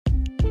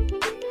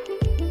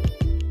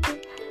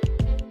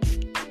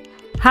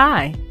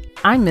Hi,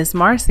 I'm Miss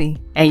Marcy,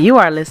 and you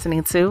are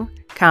listening to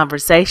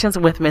Conversations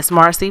with Miss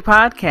Marcy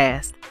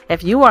podcast.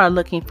 If you are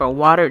looking for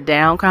watered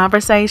down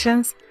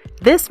conversations,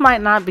 this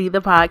might not be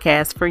the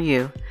podcast for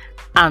you.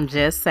 I'm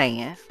just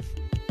saying.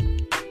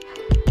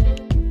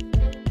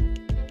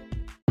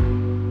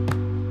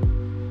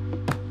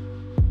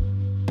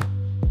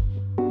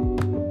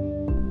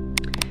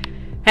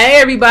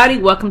 Hey everybody,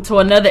 welcome to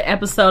another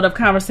episode of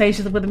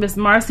Conversations with Miss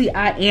Marcy.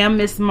 I am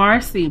Miss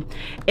Marcy.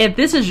 If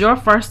this is your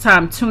first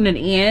time tuning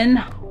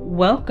in,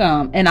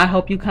 welcome, and I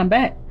hope you come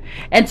back.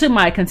 And to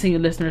my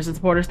continued listeners and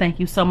supporters, thank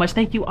you so much.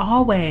 Thank you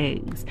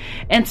always.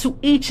 And to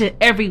each and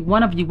every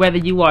one of you, whether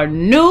you are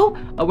new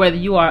or whether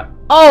you are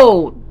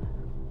old,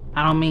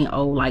 I don't mean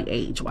old like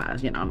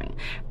age-wise, you know what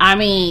I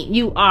mean?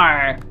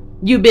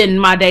 You've been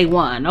my day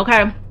one,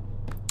 okay?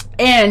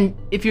 And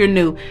if you're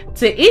new,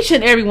 to each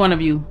and every one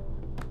of you,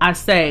 I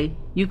say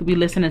you could be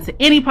listening to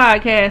any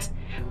podcast,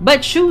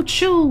 but you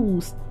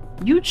chose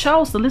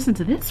to listen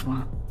to this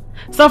one.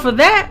 So for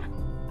that,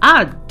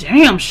 I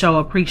damn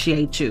sure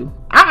appreciate you.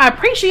 I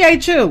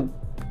appreciate you.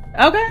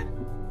 Okay?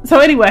 So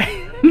anyway,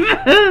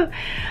 all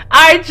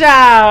right,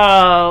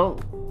 y'all.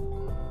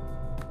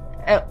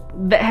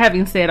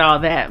 Having said all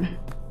that,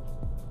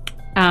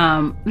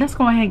 let's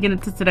go ahead and get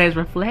into today's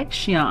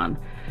reflection.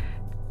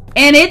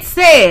 And it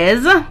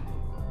says,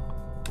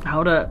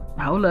 hold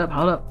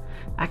up.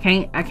 I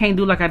can't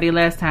do like I did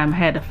last time. I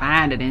had to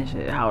find it and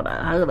shit. Hold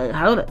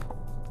up.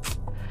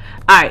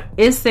 Alright,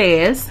 it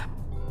says,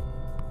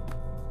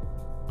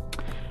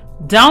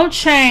 don't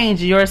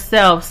change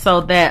yourself so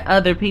that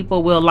other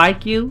people will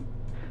like you.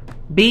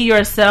 Be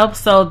yourself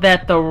so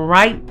that the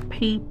right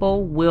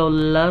people will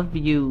love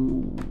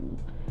you.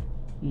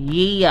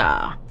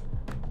 Yeah.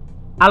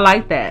 I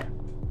like that.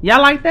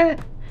 Y'all like that?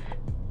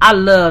 I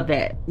love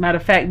that. Matter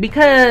of fact,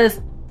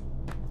 because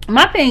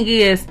my thing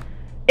is,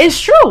 it's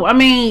true. I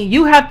mean,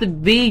 you have to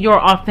be your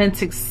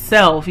authentic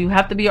self. Because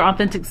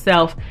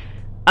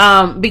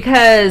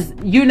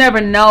you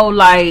never know,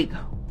 like,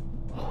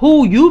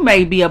 who you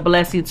may be a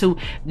blessing to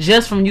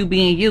just from you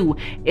being you.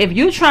 If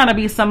you're trying to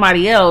be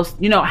somebody else,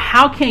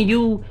 how can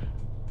you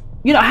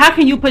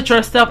put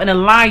yourself and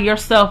align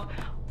yourself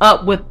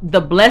up with the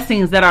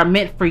blessings that are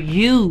meant for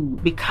you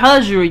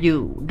because you're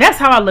you? That's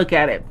how I look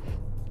at it.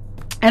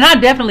 And I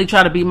definitely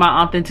try to be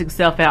my authentic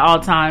self at all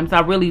times. I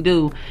really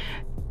do.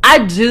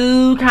 I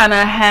do kind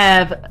of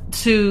have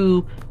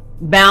to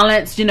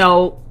balance,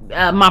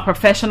 my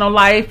professional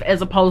life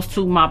as opposed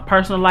to my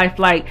personal life.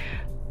 Like,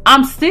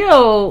 I'm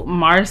still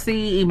Marcy,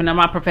 even in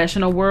my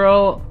professional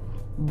world,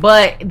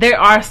 but there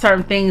are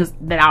certain things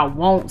that I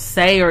won't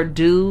say or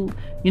do,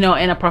 in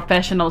a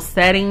professional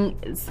setting.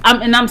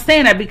 And I'm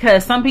saying that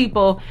because some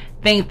people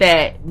think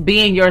that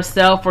being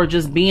yourself or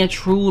just being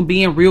true and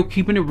being real,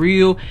 keeping it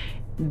real,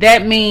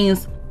 that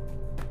means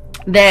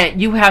that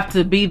you have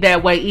to be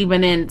that way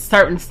even in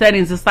certain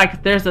settings. It's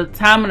like there's a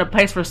time and a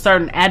place for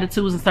certain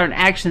attitudes and certain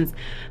actions.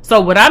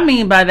 So what I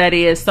mean by that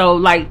is, so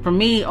like for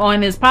me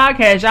on this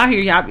podcast,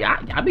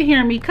 y'all be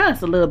hearing me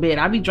cuss a little bit.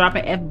 I be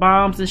dropping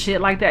F-bombs and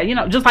shit like that,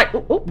 just like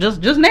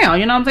just now,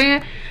 you know what I'm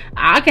saying?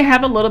 I can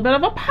have a little bit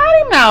of a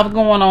potty mouth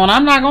going on,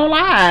 I'm not gonna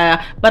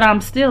lie, but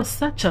I'm still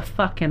such a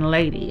fucking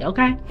lady,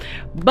 okay?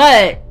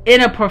 But in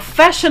a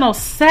professional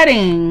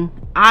setting,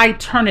 I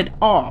turn it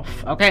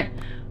off, okay?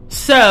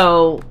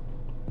 So,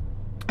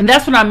 and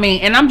that's what I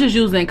mean. And I'm just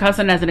using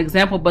cussing as an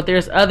example, but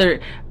there's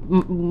other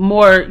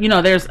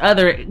there's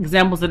other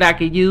examples that I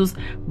could use,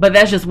 but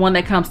that's just one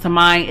that comes to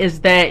mind,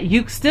 is that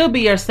you still be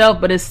yourself,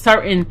 but it's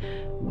certain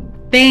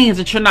things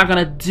that you're not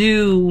going to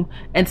do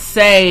and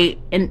say,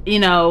 and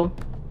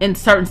in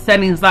certain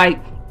settings.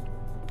 Like,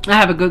 I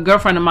have a good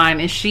girlfriend of mine,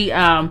 and she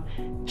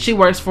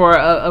works for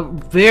a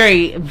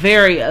very,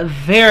 very,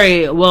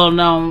 very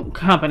well-known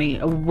company,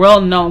 a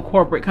well-known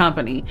corporate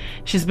company.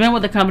 She's been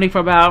with the company for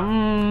about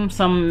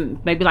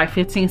maybe like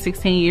 15,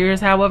 16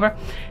 years, however.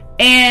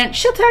 And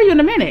she'll tell you in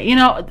a minute,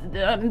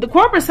 the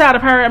corporate side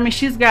of her, I mean,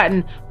 she's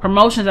gotten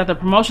promotions after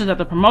promotions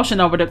after promotion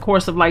over the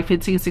course of like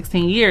 15,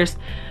 16 years.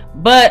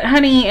 But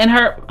honey, in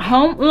her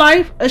home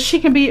life, she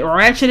can be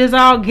ratchet as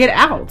all get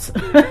out.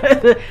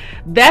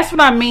 That's what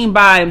I mean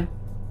by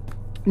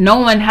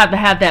knowing how to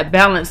have that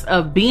balance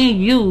of being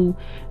you,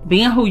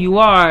 being who you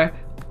are,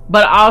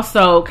 but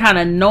also kind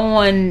of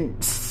knowing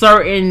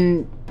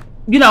certain,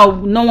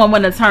 knowing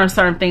when to turn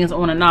certain things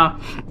on and off.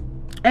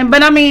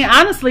 But I mean,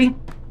 honestly,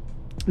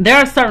 there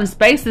are certain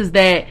spaces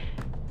that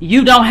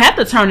you don't have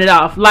to turn it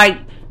off. Like,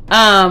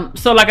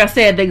 so like I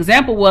said, the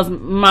example was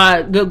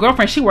my good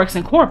girlfriend. She works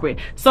in corporate.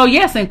 So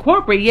yes, in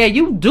corporate, yeah,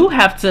 you do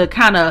have to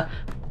kind of,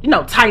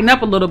 tighten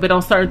up a little bit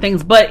on certain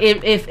things. But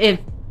if you're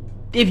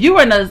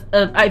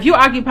if you're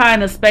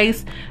occupying a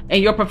space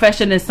and your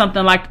profession is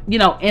something like,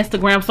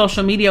 Instagram,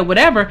 social media,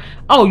 whatever,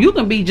 you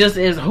can be just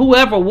as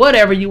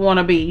whatever you want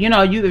to be.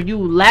 If you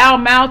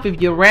loudmouth, if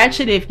you're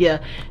ratchet, if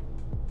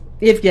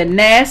you're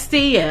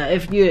nasty,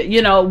 if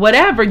you,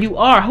 whatever you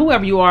are,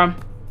 whoever you are,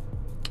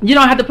 you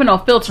don't have to put no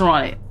filter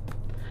on it.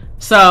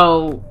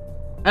 So,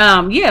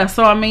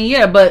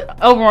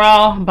 but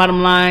overall,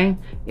 bottom line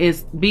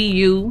is be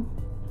you,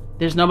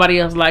 There's nobody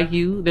else like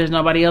you. There's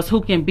nobody else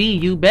who can be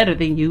you better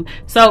than you.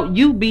 So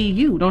you be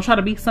you. Don't try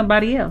to be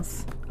somebody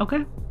else.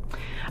 Okay?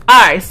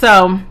 All right,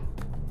 so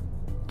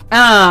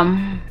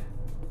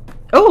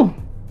oh,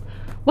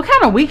 what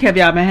kind of week have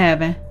y'all been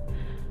having?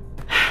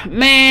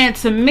 Man,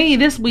 to me,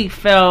 this week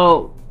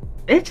felt,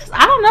 it just,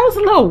 I don't know, it's a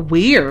little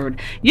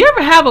weird. You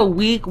ever have a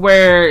week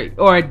where,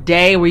 or a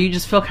day where you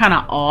just feel kind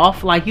of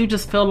off? Like you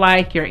just feel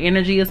like your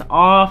energy is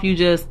off. You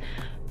just,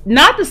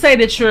 not to say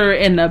that you're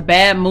in a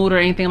bad mood or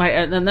anything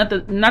like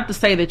that. Not to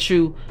say that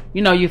you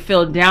know, you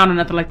feel down or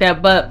nothing like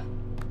that, but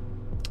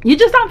you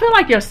just don't feel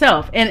like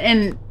yourself.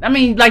 And I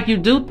mean, like you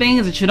do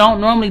things that you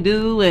don't normally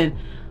do, and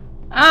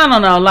I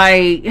don't know,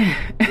 like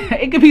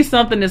it could be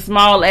something as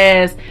small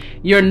as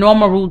your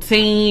normal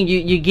routine.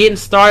 You're getting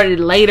started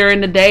later in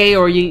the day,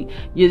 or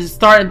you're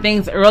starting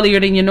things earlier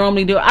than you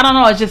normally do. I don't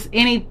know. It's just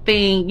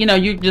anything, you know,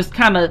 you're just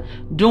kind of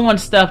doing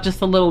stuff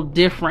just a little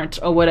different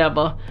or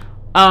whatever.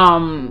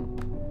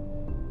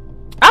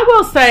 I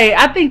will say,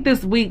 I think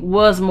this week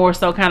was more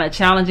so kind of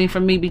challenging for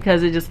me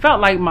because it just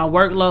felt like my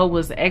workload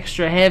was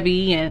extra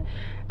heavy, and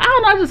I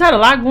don't know, I just had a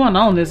lot going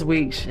on this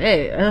week.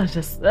 Shit, it was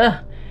just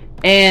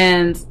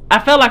and I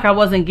felt like I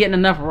wasn't getting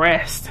enough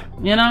rest,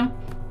 you know?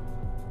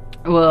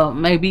 Well,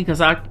 maybe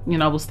because I, you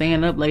know, was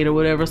staying up late or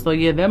whatever. So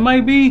yeah, that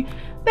might be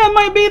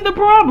the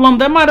problem.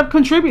 That might have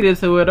contributed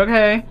to it,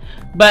 okay?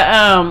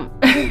 But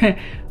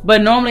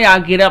but normally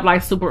I'll get up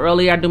like super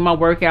early. I do my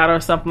workout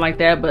or something like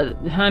that. But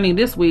honey,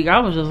 this week I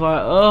was just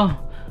like, oh,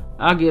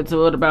 I'll get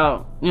to it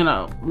about, you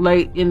know,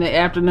 late in the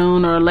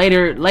afternoon or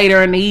later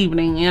in the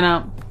evening, you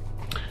know.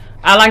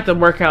 I like to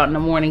work out in the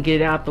morning,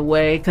 get it out the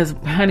way, because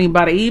honey,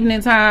 by the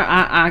evening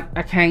time,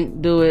 I can't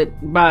do it.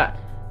 By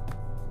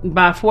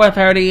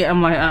 4:30,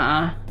 I'm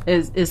like,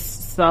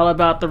 it's all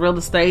about the real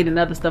estate and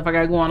other stuff I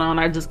got going on.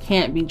 I just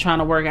can't be trying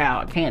to work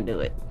out. I can't do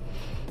it.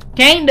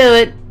 Can't do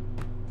it.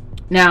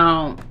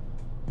 Now,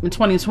 in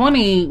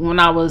 2020, when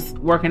I was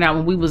working out,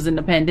 when we was in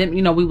the pandemic,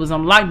 you know, we was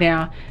on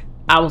lockdown,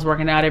 I was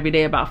working out every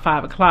day about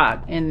 5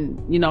 o'clock,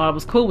 and you know, I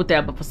was cool with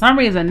that. But for some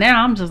reason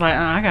now, I'm just like,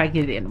 I gotta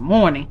get it in the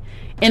morning.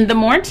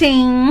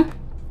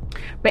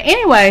 But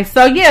anyway,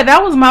 so yeah,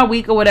 that was my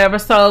week or whatever.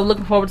 So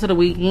looking forward to the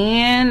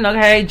weekend.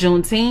 Okay,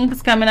 Juneteenth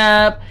is coming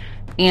up,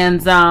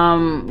 and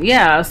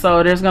yeah,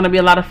 so there's gonna be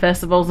a lot of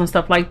festivals and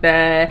stuff like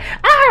that.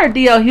 I heard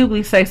D.L.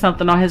 Hughley say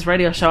something on his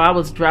radio show. I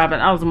was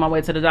on my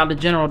way to the Dollar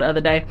General the other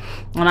day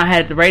when I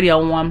had the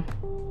radio on.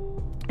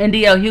 And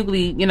D.L.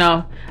 Hughley, you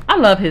know, I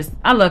love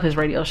his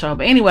radio show.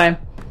 But anyway,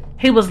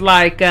 he was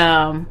like,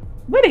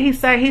 what did he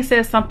say? He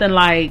said something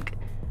like,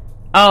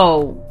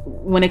 oh,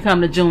 when it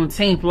come to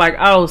Juneteenth, like,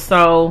 oh,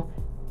 so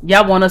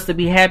y'all want us to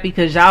be happy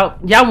because y'all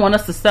want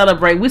us to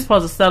celebrate. We're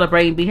supposed to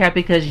celebrate and be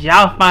happy because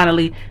y'all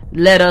finally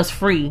let us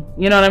free.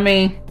 You know what I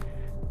mean?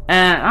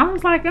 And I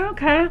was like,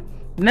 okay.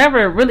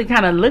 Never really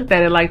kind of looked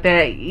at it like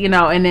that, you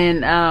know. And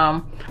then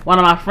one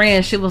of my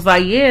friends, she was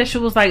like, yeah, she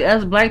was like,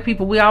 us black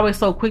people, we always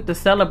so quick to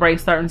celebrate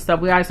certain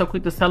stuff. We always so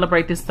quick to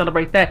celebrate this,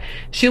 celebrate that.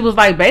 She was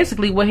like,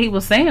 basically what he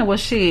was saying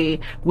was, shit,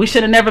 we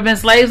should have never been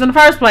slaves in the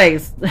first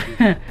place.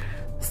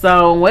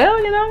 So,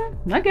 well, you know,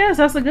 I guess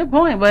that's a good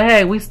point. But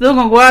hey, we still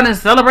gonna go out and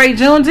celebrate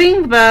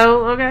Juneteenth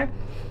though, okay?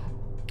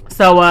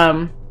 So,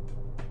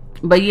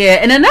 but yeah,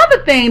 and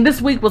another thing, this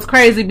week was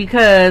crazy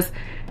because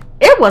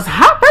it was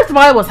hot. First of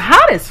all, it was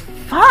hot as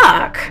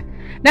fuck.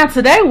 Now,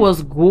 today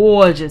was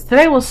gorgeous.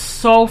 Today was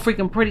so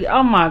freaking pretty.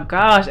 Oh my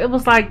gosh. It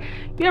was like,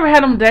 you ever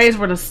had them days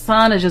where the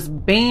sun is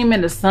just beaming,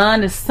 the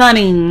sun is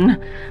sunning,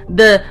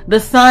 the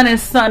sun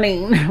is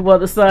sunning. Well,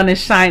 the sun is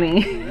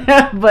shining,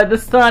 but the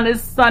sun is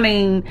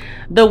sunning.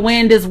 The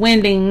wind is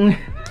winding.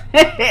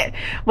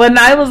 But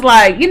no, it was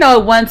like, you know,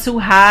 it wasn't too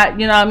hot.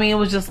 You know what I mean? It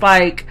was just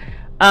like,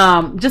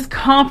 just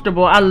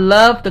comfortable. I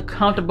love the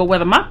comfortable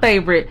weather. My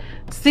favorite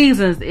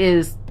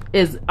seasons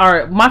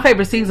my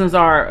favorite seasons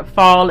are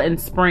fall and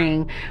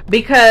spring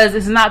because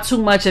it's not too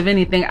much of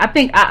anything. I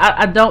think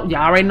I don't,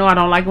 y'all already know I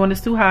don't like when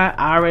it's too hot.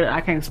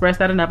 I can't express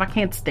that enough. I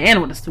can't stand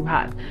when it's too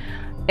hot.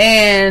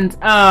 And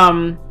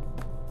so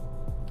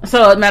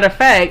as a matter of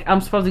fact,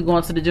 I'm supposed to be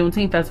going to the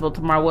Juneteenth festival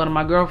tomorrow with one of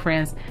my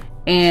girlfriends,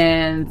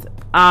 and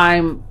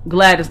I'm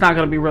glad it's not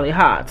going to be really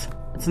hot.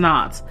 It's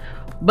not.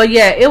 But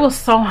yeah, it was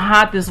so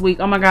hot this week.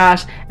 Oh my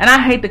gosh. And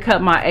I hate to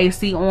cut my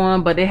AC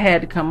on, but it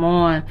had to come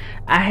on.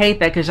 I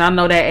hate that because y'all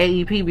know that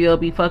AEP bill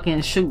be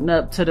fucking shooting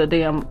up to the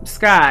damn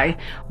sky.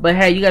 But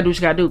hey, you gotta do what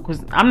you gotta do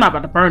because I'm not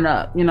about to burn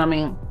up. You know what I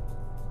mean?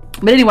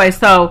 But anyway,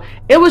 so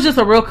it was just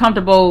a real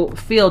comfortable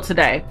feel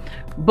today.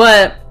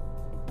 But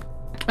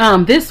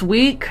this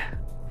week,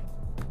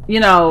 you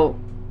know,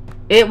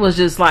 it was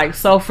just like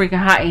so freaking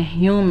hot and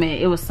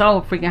humid. It was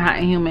so freaking hot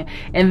and humid.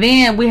 And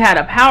then we had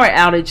a power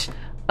outage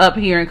up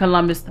here in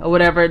Columbus or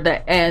whatever,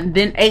 and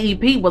then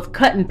AEP was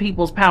cutting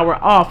people's power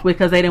off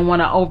because they didn't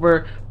want to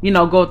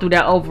go through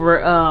that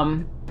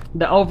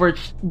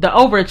the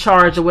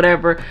overcharge or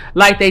whatever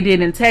like they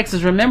did in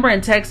Texas. Remember in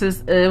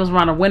Texas, it was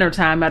around the winter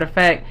time. Matter of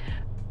fact,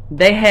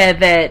 they had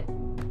like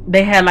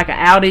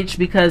an outage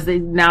because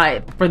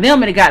for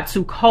them it got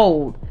too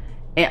cold,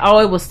 and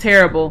it was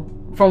terrible.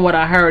 From what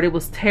I heard, it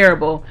was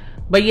terrible.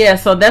 But yeah,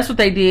 so that's what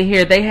they did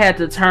here. They had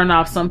to turn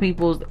off some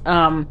people's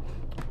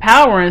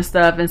power and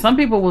stuff, and some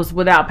people was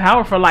without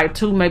power for like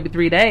 2, maybe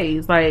 3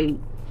 days. Like,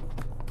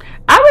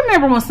 I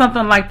remember when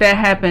something like that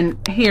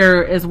happened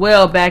here as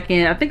well back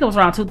in, I think it was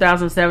around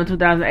 2007,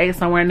 2008,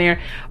 somewhere in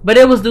there. But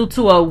it was due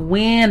to a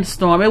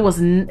windstorm. It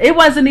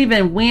wasn't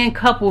even wind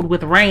coupled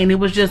with rain. It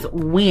was just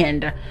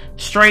wind,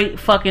 straight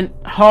fucking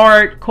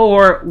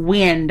hardcore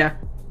wind,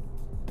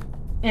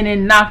 and it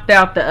knocked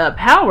out the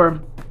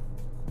power.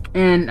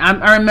 And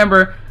I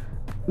remember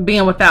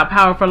being without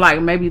power for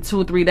like maybe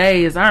 2 or 3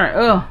 days.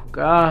 Oh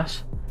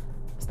gosh,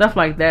 stuff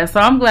like that.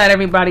 So I'm glad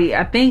everybody,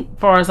 I think,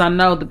 far as I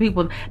know, the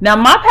people, now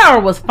my power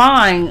was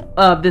fine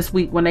this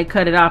week when they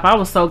cut it off. I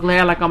was so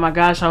glad, like, oh my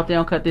gosh, I hope they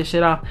don't cut this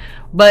shit off.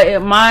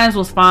 But mine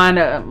was fine.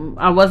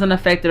 I wasn't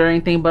affected or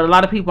anything, but a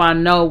lot of people I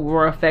know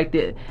were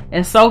affected,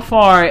 and so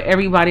far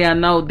everybody I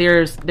know,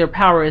 their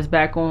power is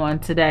back on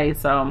today,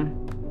 so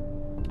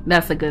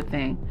that's a good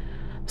thing.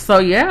 So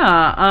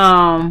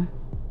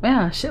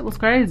yeah, shit was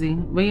crazy.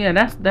 But yeah,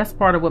 that's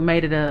part of what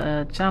made it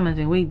a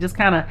challenging week. Just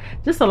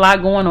a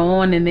lot going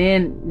on, and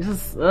then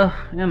just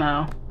you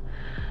know.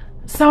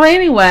 So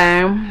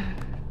anyway,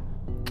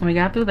 we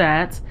got through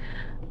that.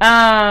 You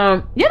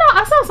know,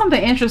 I saw something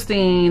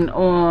interesting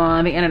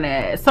on the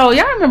internet. So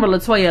y'all remember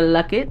LeToya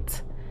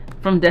Luckett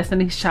from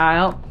Destiny's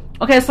Child?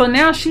 Okay, so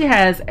now she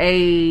has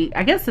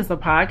I guess it's a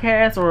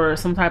podcast or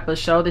some type of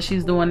show that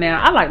she's doing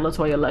now. I like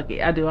LeToya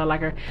Luckett. I do. I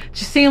like her.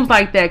 She seems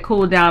like that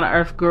cool, down to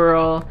earth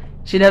girl.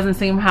 She doesn't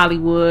seem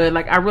Hollywood.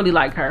 Like, I really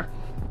like her.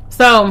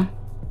 So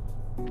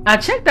I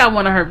checked out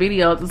one of her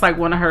videos. It's like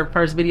one of her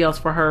first videos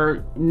for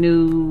her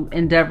new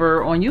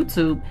endeavor on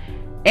YouTube.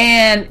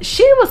 And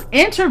she was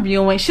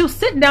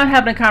sitting down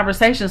having a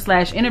conversation /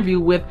 interview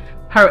with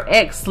her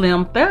ex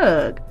Slim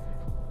Thug.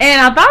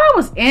 And I thought it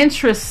was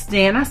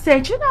interesting. I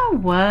said, you know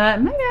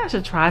what? Maybe I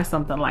should try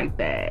something like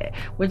that.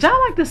 Would y'all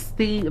like to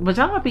see, would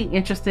y'all be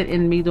interested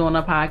in me doing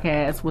a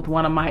podcast with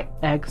one of my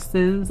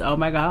exes? Oh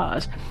my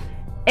gosh.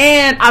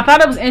 And I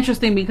thought it was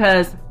interesting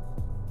because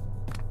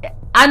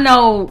I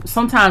know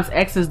sometimes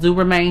exes do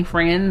remain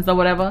friends or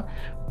whatever.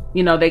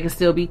 You know, they can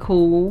still be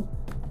cool.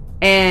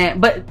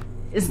 But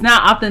it's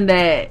not often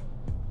that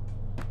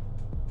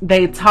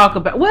they talk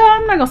about, well,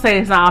 I'm not going to say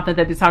it's not often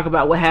that they talk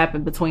about what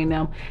happened between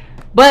them.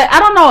 But I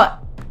don't know.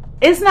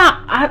 It's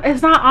not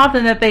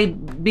often that they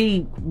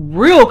be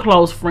real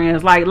close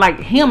friends, like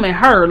him and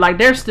her. Like,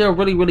 they're still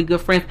really, really good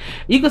friends.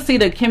 You can see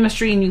the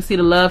chemistry and you see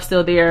the love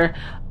still there.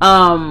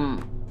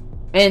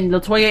 And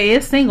LeToya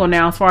is single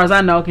now, as far as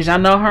I know, because y'all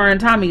know her and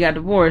Tommy got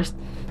divorced.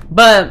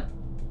 But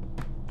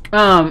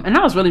and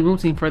I was really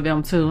rooting for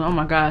them too. Oh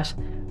my gosh.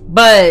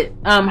 But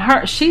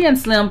she and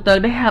Slim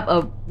Thug, they have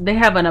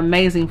an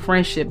amazing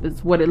friendship,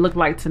 is what it looked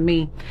like to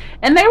me.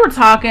 And they were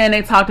talking,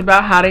 they talked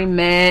about how they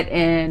met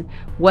and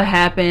what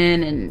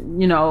happened, and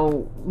you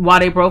know, why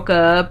they broke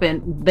up,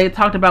 and they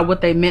talked about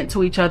what they meant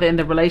to each other in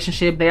the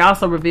relationship. They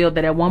also revealed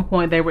that at one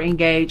point they were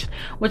engaged,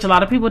 which a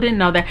lot of people didn't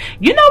know that.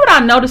 You know what I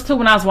noticed too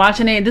when I was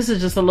watching it? This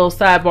is just a little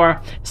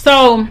sidebar.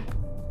 So,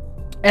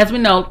 as we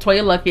know,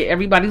 Toya Luckett,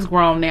 everybody's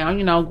grown now,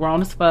 you know,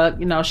 grown as fuck.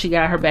 You know, she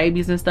got her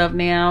babies and stuff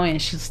now,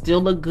 and she still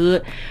look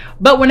good.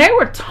 But when they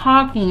were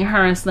talking,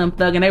 her and Slim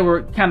Thug, and they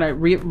were kind of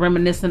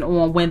reminiscing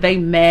on when they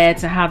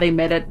met and how they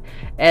met at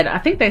I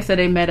think they said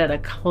they met at a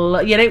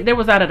club. Yeah, they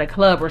was out at a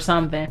club or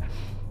something.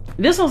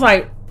 This was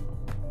like,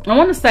 I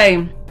want to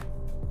say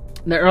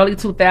the early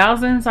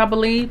 2000s, I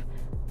believe.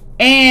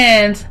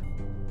 And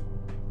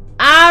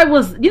I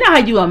was, you know how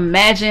you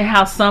imagine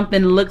how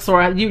something looks,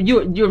 or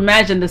you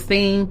imagine the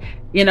scene,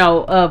 you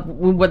know, of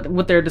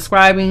what they're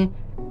describing.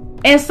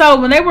 And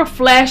so when they were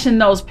flashing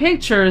those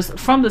pictures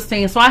from the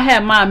scene, so I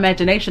had my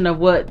imagination of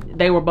what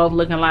they were both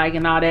looking like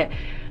and all that.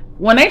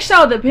 When they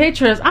showed the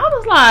pictures, I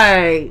was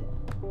like,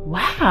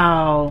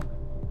 wow,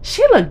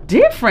 she looked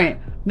different.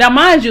 Now,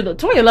 mind you,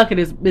 Toya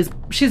Luckett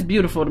she's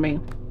beautiful to me,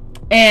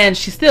 and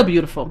she's still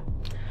beautiful.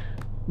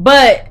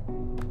 But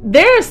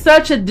there is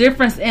such a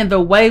difference in the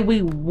way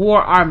we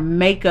wore our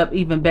makeup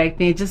even back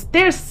then. Just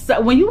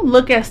when you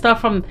look at stuff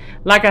from,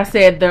 like I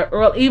said, the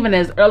early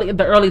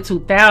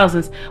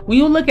 2000s, when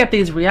you look at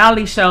these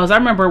reality shows, I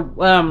remember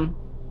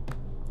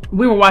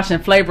we were watching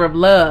Flavor of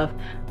Love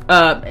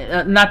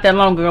not that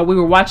long ago. We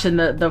were watching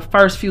the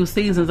first few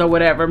seasons or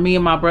whatever, me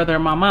and my brother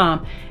and my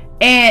mom.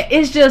 And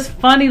it's just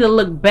funny to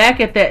look back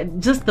at that,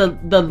 just the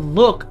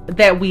look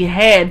that we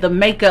had, the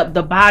makeup,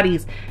 the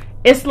bodies.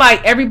 It's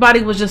like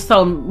everybody was just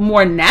so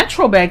more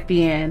natural back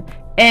then.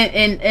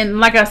 And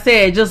like I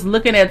said, just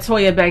looking at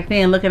Toya back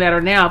then, looking at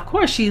her now, of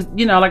course she's,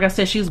 you know, like I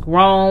said, she's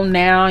grown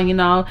now, you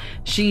know,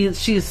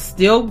 she's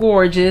still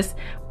gorgeous,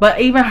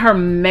 but even her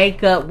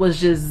makeup was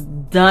just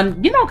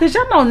done, you know, because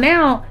y'all know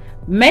now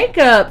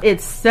makeup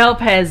itself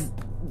has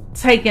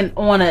taken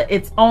on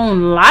its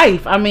own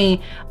life. I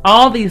mean,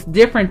 all these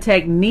different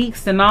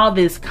techniques and all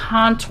this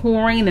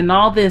contouring and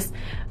all this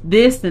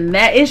and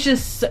that. It's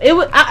just,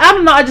 I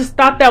don't know, I just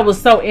thought that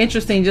was so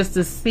interesting just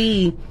to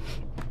see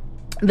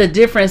the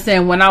difference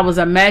in when I was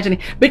imagining,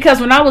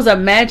 because when I was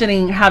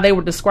imagining how they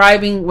were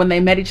describing when they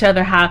met each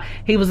other, how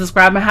he was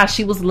describing how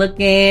she was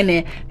looking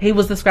and he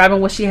was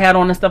describing what she had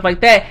on and stuff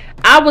like that,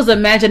 I was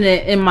imagining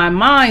it in my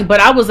mind,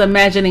 but I was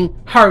imagining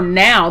her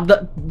now,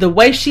 the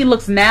way she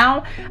looks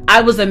now.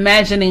 I was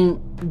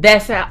imagining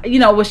that's how, you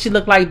know, what she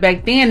looked like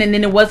back then. And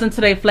then it wasn't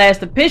until they flashed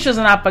the pictures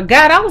and I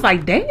forgot. I was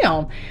like,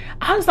 damn.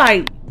 I was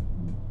like,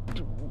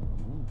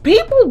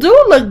 people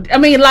do look, I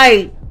mean,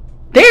 like,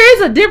 there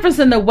is a difference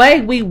in the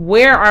way we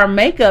wear our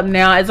makeup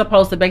now as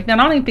opposed to back then.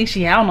 I don't even think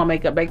she had no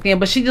makeup back then,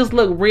 but she just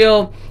looked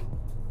real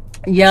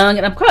young.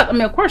 And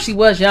of course she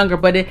was younger,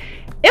 but it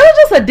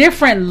was just a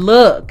different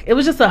look. It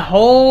was just a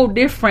whole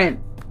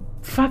different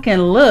fucking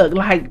look.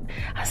 Like,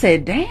 I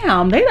said,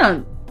 damn, they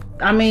done,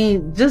 I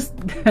mean, just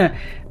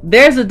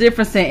there's a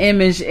difference in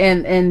image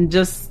and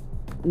just,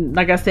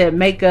 like I said,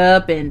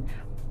 makeup and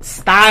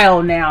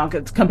style now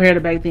compared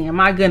to back then.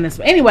 My goodness.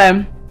 But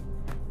anyway,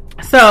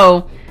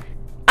 so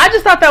I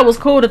just thought that was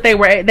cool that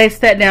they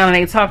sat down and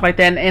they talked like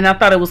that, and I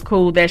thought it was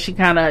cool that she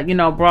kind of, you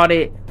know, brought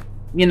it,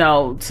 you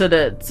know,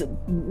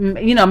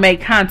 you know,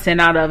 make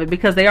content out of it,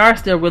 because they are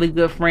still really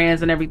good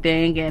friends and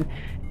everything, and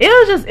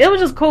it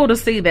was just cool to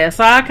see that.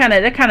 So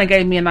that kind of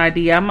gave me an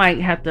idea. I might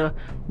have to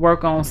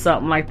work on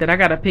something like that. I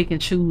gotta pick and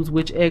choose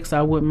which ex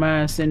I wouldn't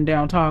mind sitting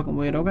down talking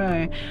with.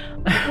 Okay,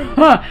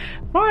 as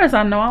far as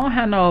I know, I don't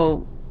have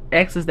no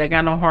exes that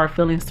got no hard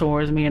feelings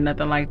towards me or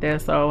nothing like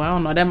that. So I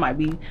don't know. That might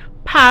be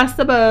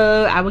possible.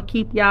 I would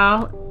keep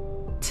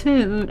y'all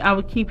tuned. I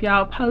would keep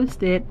y'all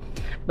posted.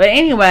 But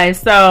anyway,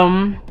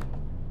 so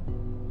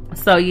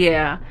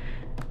yeah.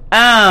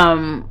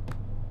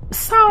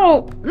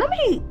 So let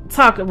me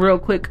talk real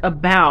quick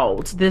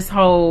about this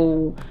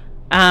whole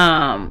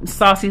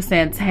Saucy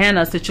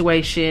Santana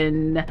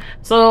situation.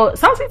 So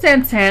Saucy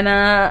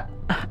Santana,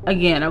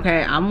 again,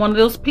 okay, I'm one of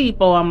those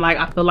people, I'm like,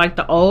 I feel like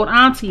the old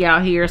auntie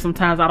out here.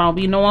 Sometimes I don't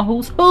be knowing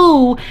who's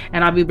who,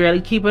 and I be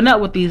barely keeping up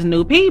with these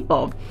new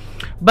people.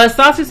 But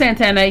Saucy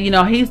Santana, you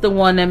know, he's the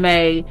one that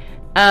made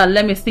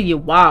let me see you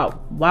wow.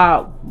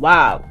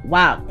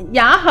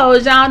 Y'all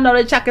hoes, y'all know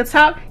that y'all can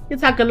talk. You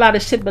talk a lot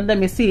of shit, but let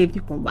me see if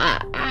you can wow.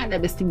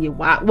 Let me see you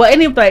wow. Well,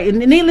 anyway,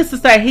 needless to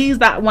say, he's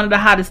not one of the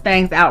hottest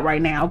things out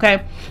right now,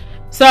 okay?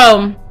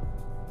 So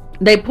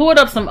they pulled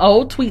up some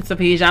old tweets of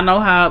his. Y'all know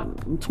how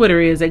Twitter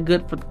is. They're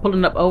good for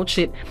pulling up old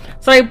shit.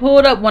 So they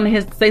pulled up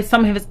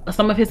some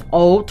of his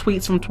old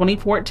tweets from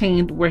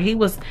 2014 where he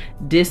was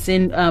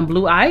dissing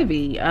Blue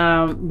Ivy,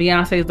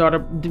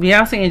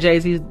 Beyonce and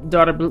Jay-Z's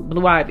daughter,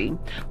 Blue Ivy,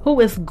 who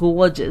is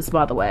gorgeous,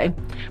 by the way.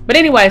 But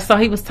anyway, so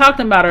he was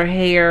talking about her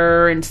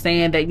hair and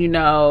saying that, you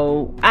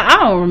know, I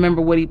don't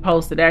remember what he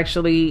posted,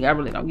 actually. I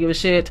really don't give a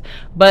shit.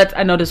 But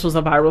I know this was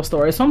a viral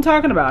story, so I'm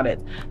talking about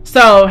it.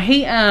 So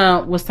he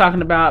was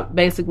talking about,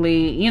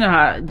 basically, you know,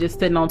 how just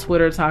sitting on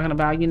Twitter talking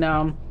about, you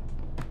know,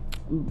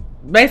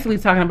 basically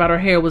talking about her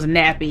hair was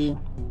nappy.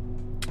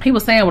 He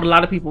was saying what a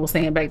lot of people were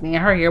saying back then.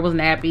 Her hair was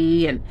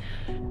nappy, and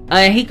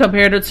he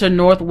compared her to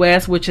North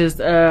West, which is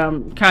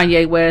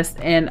Kanye West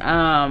and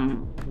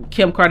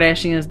Kim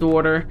Kardashian's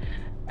daughter,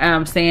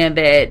 saying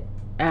that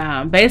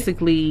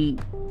basically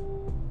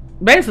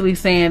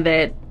saying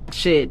that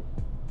shit,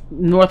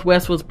 North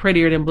West was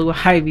prettier than Blue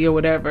Ivy or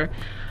whatever.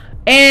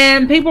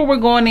 And people were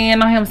going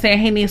in on him saying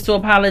he needs to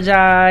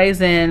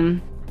apologize,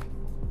 and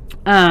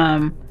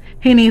he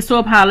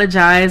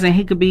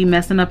could be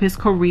messing up his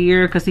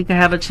career because he could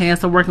have a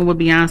chance of working with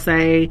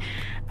Beyonce.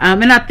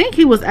 And I think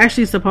he was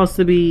actually supposed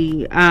to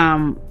be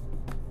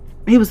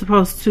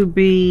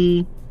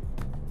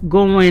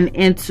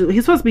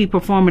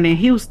performing in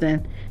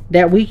Houston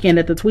that weekend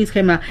that the tweets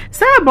came out.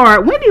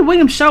 Sidebar, Wendy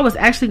Williams' show is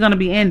actually going to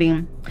be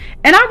ending,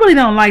 and I really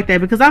don't like that,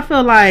 because I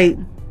feel like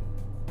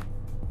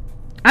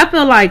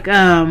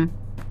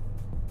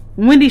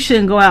Wendy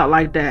shouldn't go out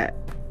like that.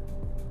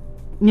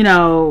 You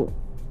know,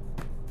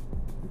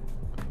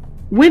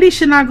 Wendy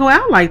should not go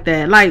out like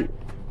that. Like,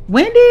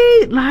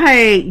 Wendy,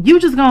 like, you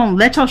just gonna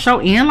let your show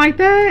end like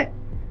that?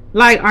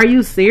 Like, are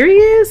you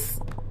serious?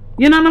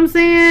 You know what I'm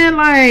saying?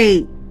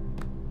 Like,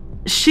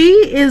 she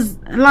is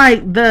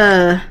like you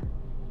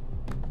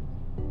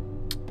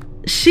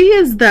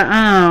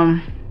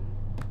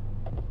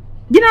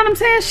know what I'm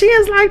saying? She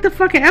is like the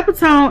fucking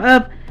epitome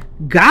of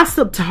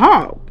gossip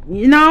talk,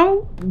 you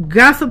know,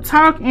 gossip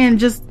talk and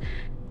just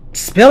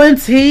spilling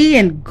tea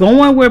and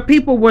going where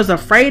people was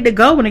afraid to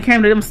go when it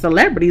came to them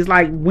celebrities.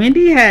 Like,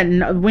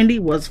 Wendy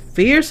was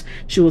fierce.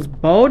 She was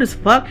bold as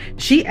fuck.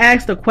 She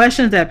asked the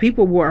questions that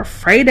people were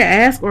afraid to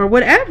ask or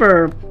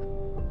whatever.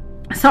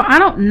 So I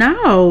don't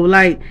know,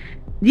 like,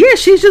 yeah,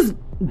 she's just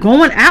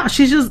going out.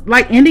 She's just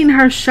like ending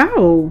her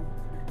show,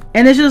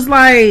 and it's just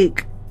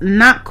like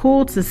not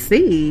cool to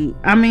see.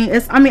 I mean,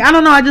 I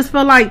don't know. I just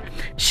feel like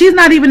she's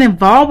not even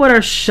involved with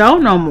her show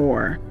no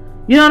more.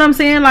 You know what I'm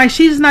saying? Like,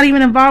 she's not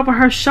even involved with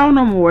her show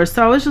no more.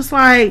 So it's just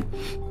like,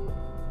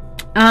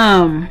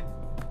 I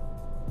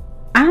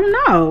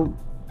don't know.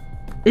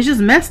 It's just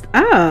messed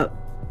up.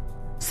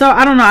 So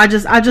I don't know. I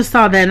just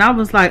saw that and I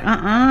was like,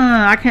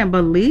 I can't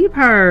believe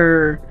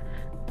her.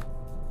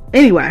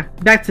 Anyway,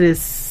 back to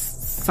this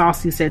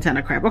Saucy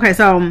Santana crap. Okay,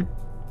 so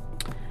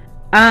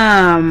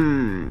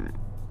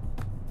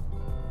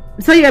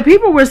yeah,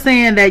 people were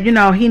saying that, you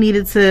know, he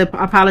needed to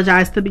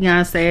apologize to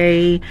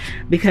Beyonce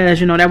because,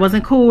 you know, that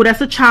wasn't cool.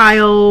 That's a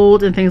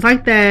child and things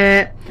like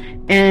that.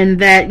 And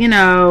that, you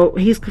know,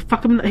 he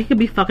could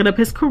be fucking up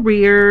his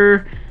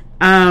career,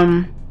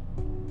 and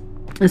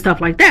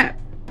stuff like that.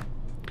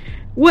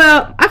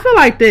 Well, I feel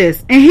like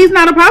this, and he's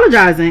not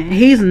apologizing.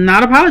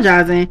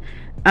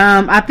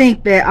 I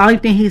think that only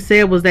thing he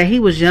said was that he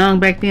was young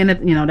back then.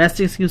 You know, that's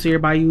the excuse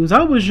everybody use.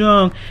 I was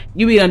young.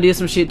 You be done did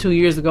some shit 2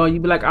 years ago. You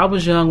be like, I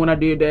was young when I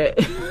did that.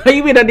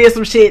 You be done did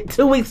some shit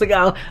 2 weeks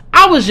ago.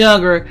 I was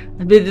younger.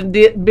 Been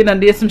done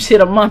did some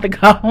shit a month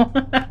ago.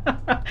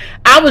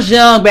 I was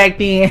young back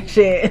then.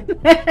 Shit.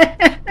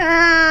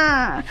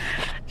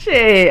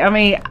 Shit. I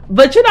mean,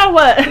 but you know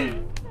what?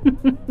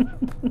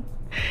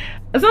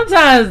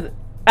 Sometimes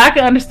I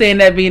can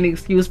understand that being an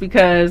excuse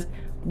because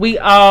we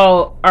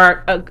all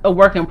are a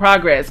work in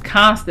progress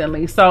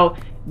constantly. So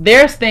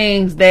there's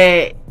things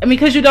that, I mean,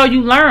 because you know,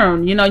 you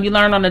learn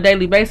on a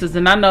daily basis.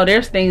 And I know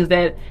there's things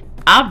that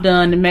I've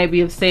done and maybe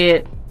have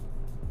said,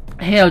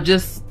 hell,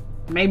 just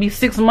maybe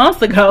 6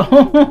 months ago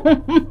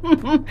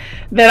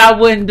that I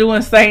wouldn't do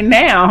and say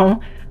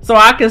now. So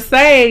I could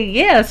say,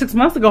 yeah, 6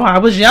 months ago I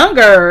was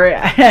younger.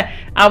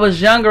 I was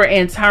younger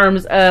in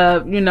terms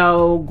of, you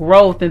know,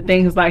 growth and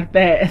things like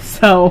that.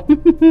 So,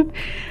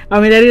 I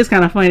mean, that is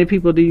kind of funny that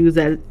people do use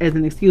that as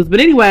an excuse. But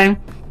anyway,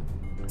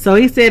 so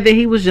he said that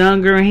he was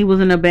younger and he was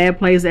in a bad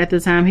place at the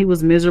time. He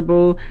was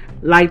miserable,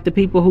 like the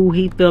people who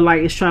he feel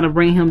like is trying to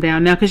bring him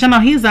down now. Because, you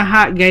know, he's a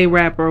hot gay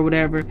rapper or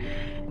whatever.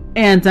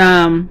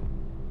 And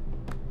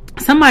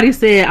somebody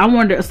said, I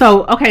wonder.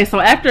 So, okay, so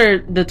after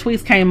the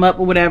tweets came up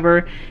or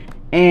whatever,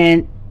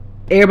 and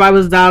everybody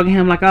was dogging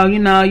him like, oh, you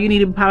know, you need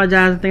to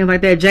apologize and things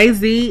like that.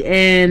 Jay-Z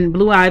and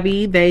Blue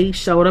Ivy, they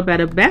showed up at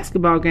a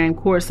basketball game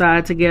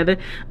courtside together.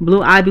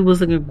 Blue Ivy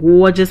was looking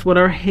gorgeous with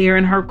her hair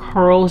and her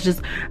curls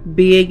just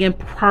big and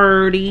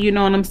pretty, you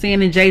know what I'm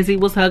saying? And Jay-Z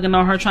was hugging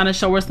on her, trying to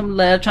show her some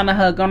love, trying to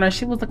hug on her.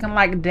 She was looking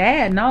like,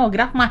 Dad, no,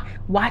 get off my,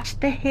 watch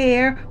the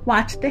hair.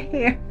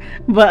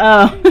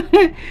 But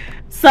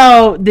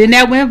so then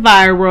that went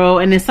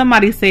viral, and then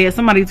somebody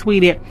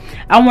tweeted,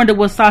 I wonder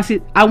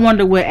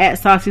what at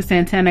Saucy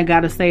Santana got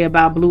to say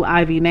about Blue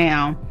Ivy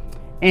now.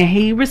 And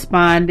he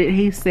responded,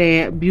 he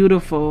said,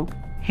 beautiful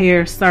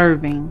hair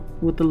serving,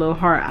 with the little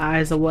heart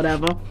eyes or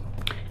whatever.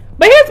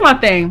 But here's my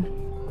thing.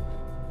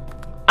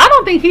 I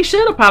don't think he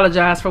should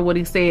apologize for what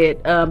he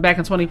said back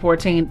in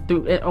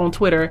 2014 on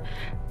Twitter.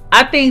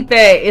 I think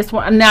that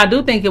now I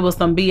do think it was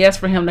some BS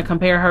for him to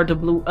compare her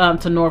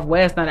to North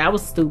West. Now that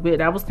was stupid.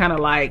 That was kind of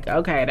like,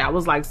 okay, that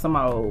was like some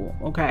old,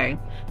 okay,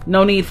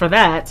 no need for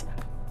that.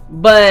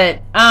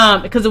 But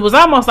because it was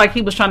almost like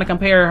he was trying to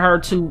compare her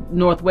to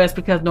North West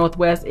because North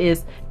West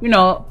is, you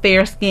know,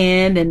 fair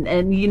skinned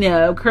and you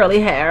know, curly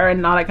hair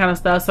and all that kind of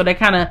stuff. So that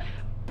kind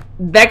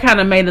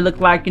of made it look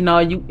like, you know,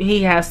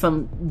 he has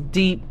some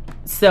deep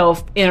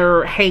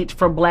inner hate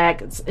for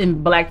blacks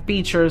and black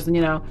features, you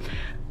know.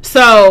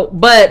 So,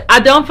 but I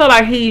don't feel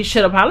like he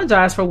should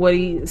apologize for what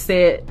he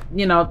said,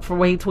 you know, for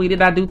what he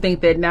tweeted. I do think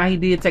that now he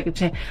did take a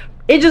chance.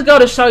 It just go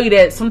to show you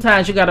that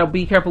sometimes you gotta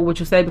be careful what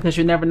you say because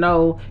you never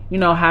know, you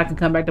know, how it can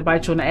come back to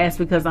bite you in the ass.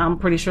 Because I'm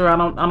pretty sure I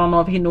don't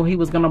know if he knew he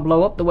was gonna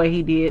blow up the way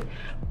he did.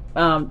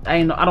 I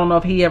don't know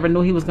if he ever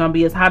knew he was gonna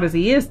be as hot as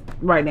he is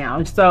right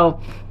now.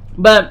 So,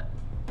 but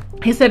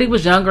he said he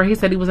was younger. He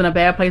said he was in a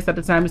bad place at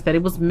the time. He said he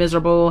was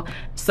miserable.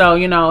 So,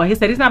 you know, he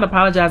said he's not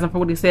apologizing for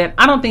what he said.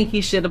 I don't think he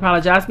should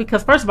apologize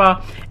because, first of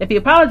all, if he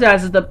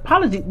apologizes, the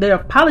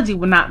apology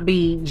would not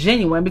be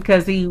genuine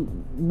because he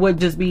would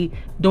just be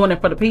doing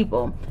it for the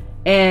people.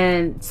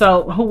 And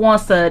so, who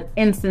wants an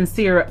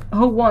insincere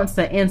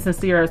apology?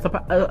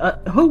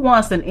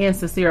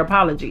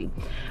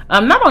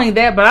 Not only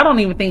that, but I don't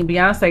even think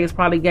Beyonce has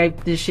probably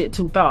gave this shit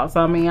two thoughts.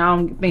 I mean, I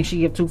don't think she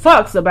gave two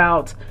fucks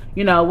about,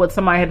 you know, what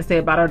somebody had to say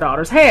about her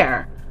daughter's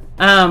hair.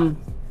 I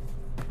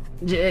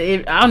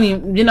don't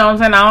even, you know what I'm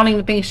saying? I don't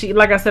even think she,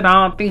 like I said,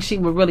 I don't think she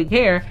would really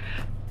care.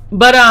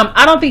 But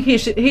I don't think he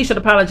should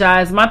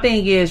apologize. My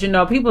thing is, you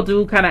know, people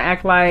do kind of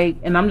act like,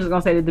 and I'm just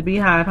gonna say that the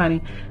Beehive,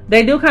 honey,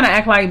 they do kind of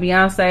act like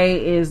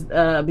Beyonce is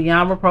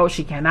beyond reproach.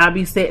 She cannot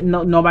be said.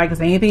 Nobody can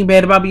say anything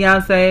bad about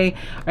Beyonce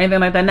or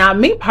anything like that. Now,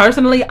 me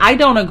personally, I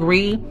don't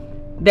agree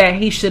that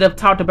he should have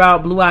talked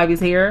about Blue Ivy's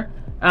hair.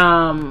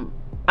 I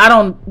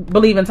don't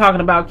believe in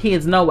talking about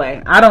kids. No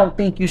way. I don't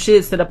think you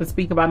should sit up and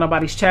speak about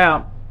nobody's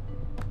child,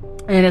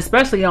 and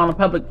especially on a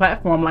public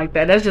platform like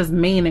that. That's just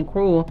mean and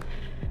cruel.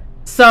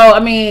 So, I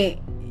mean,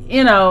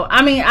 you know,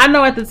 I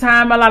know at the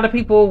time a lot of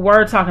people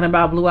were talking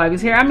about Blue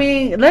Ivy's hair. I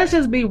mean, let's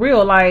just be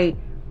real. Like,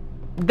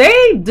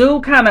 they do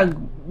kind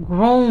of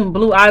groom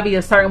Blue Ivy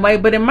a certain way,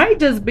 but it might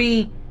just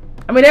be,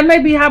 I mean, that may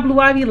be how Blue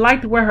Ivy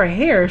liked to wear her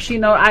hair. She, you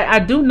know, I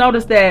do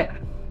notice that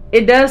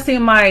it does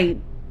seem like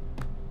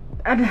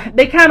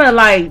they kind of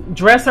like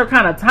dress her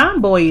kind of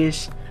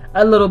tomboyish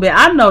a little bit.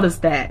 I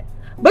noticed that.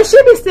 But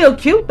she'll be still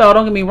cute though,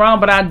 don't get me wrong.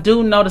 But I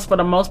do notice for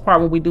the most part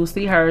when we do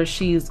see her,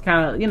 she's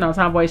kind of, you know,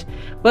 tomboyish.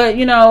 But,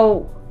 you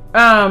know,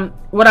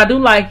 what I do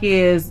like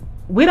is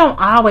we don't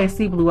always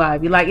see Blue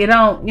Ivy. Like, it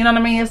don't, you know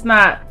what I mean? It's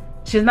not,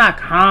 she's not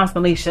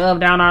constantly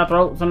shoved down our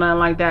throats or nothing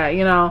like that,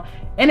 you know?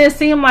 And it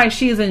seemed like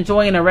she's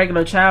enjoying a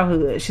regular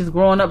childhood. She's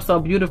growing up so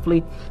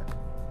beautifully.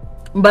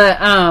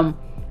 But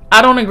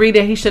I don't agree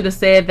that he should have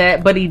said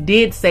that, but he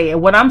did say it.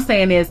 What I'm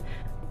saying is,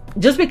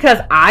 just because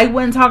I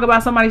wouldn't talk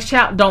about somebody's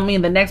child don't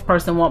mean the next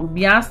person won't.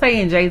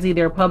 Beyonce and Jay-Z,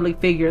 they're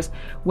public figures,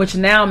 which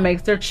now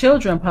makes their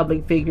children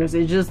public figures.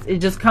 It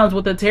just comes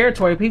with the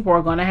territory. People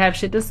are going to have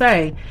shit to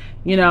say,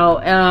 you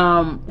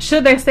know.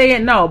 Should they say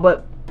it? No,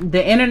 but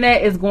the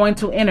internet is going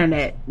to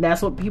internet.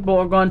 That's what people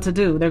are going to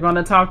do. They're going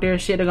to talk their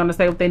shit. They're going to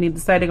say what they need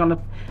to say. They're going to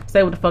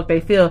say what the fuck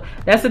they feel.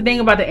 That's the thing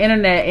about the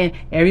internet, and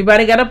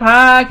everybody got a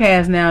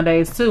podcast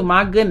nowadays too.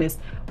 My goodness.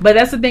 But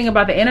that's the thing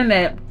about the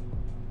internet,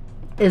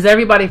 is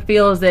everybody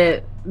feels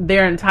that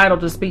they're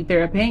entitled to speak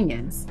their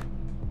opinions,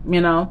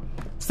 you know?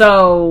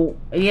 So,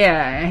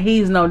 yeah,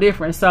 he's no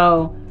different.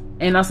 So,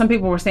 you know, some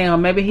people were saying, well,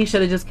 maybe he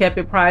should have just kept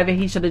it private.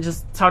 He should have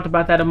just talked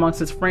about that amongst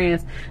his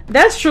friends.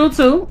 That's true,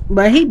 too,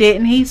 but he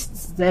didn't. He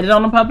said it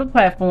on a public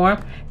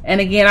platform. And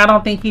again, I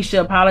don't think he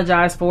should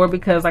apologize for it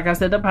because, like I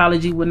said, the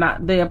apology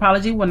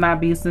would not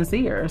be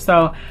sincere.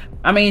 So,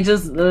 I mean,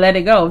 just let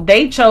it go.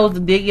 They chose to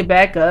dig it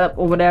back up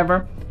or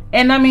whatever.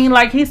 And I mean,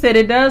 like he said,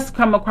 it does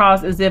come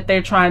across as if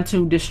they're trying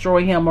to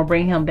destroy him or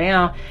bring him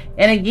down.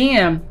 And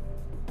again,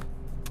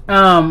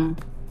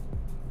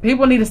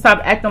 people need to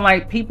stop acting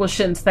like people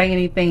shouldn't say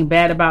anything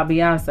bad about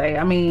Beyonce.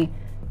 I mean,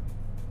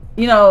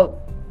 you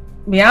know,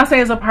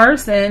 Beyonce is a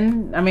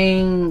person. I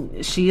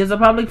mean, she is a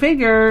public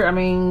figure. I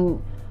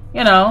mean,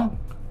 you know,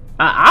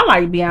 I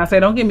like Beyonce.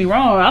 Don't get me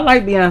wrong. I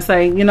like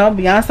Beyonce. You know,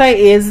 Beyonce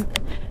is...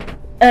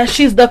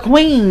 she's the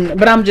queen,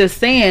 but I'm just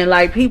saying,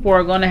 like, people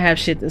are gonna have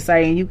shit to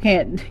say, and you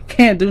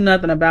can't do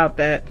nothing about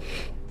that.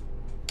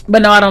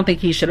 But no, I don't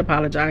think he should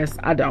apologize.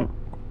 I don't.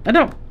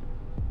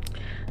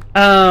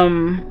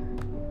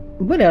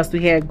 What else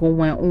we had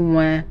going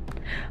on?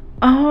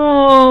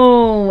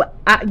 Oh,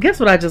 guess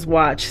what I just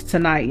watched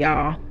tonight,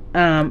 y'all.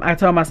 I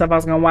told myself I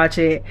was gonna watch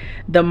it.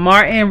 The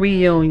Martin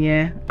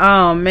reunion.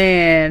 Oh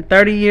man,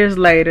 30 years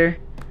later,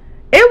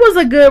 it was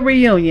a good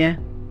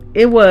reunion.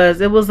 It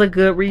was a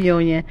good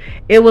reunion.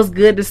 It was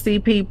good to see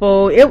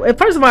people.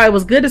 First of all, it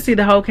was good to see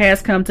the whole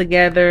cast come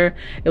together.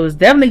 It was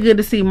definitely good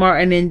to see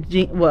Martin and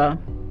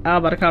I'm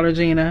about to call her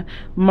Gina.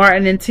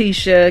 Martin and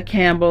Tisha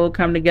Campbell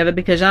come together,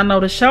 because y'all know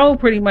the show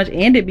pretty much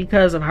ended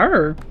because of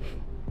her.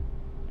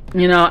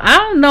 You know, I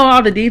don't know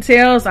all the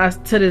details.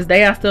 To this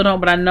day, I still don't,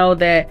 but I know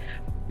that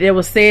it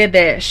was said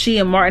that she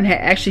and Martin had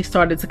actually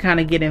started to kind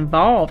of get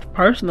involved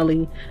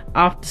personally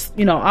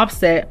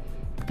offset.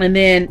 And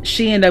then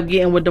she ended up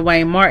getting with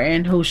Dwayne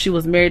Martin, who she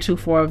was married to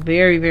for a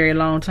very, very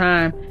long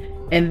time.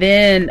 And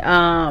then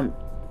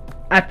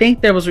I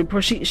think there was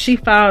report she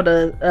filed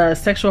a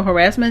sexual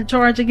harassment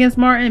charge against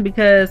Martin,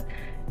 because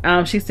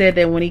she said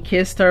that when he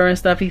kissed her and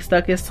stuff, he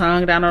stuck his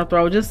tongue down her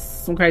throat.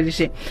 Just some crazy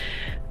shit.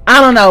 I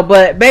don't know,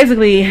 but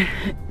basically,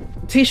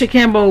 Tisha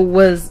Campbell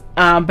was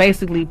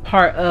basically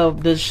part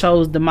of the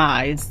show's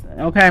demise.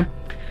 Okay.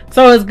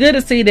 So it's good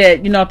to see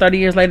that, 30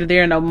 years later,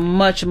 they're in a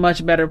much,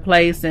 much better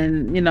place,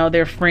 and,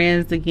 they're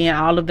friends again.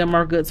 All of them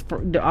are good.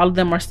 All of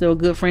them are still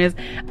good friends.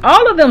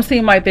 All of them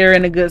seem like they're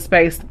in a good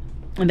space.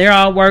 They're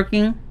all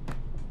working.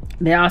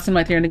 They all seem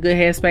like they're in a good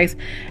headspace.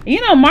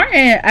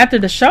 Martin, after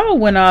the show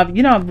went off,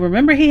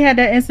 remember he had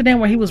that incident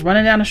where he was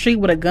running down the street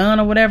with a gun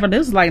or whatever.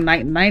 This was like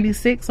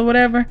 96 or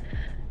whatever.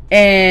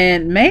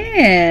 And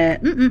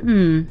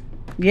man,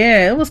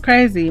 yeah, it was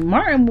crazy.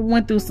 Martin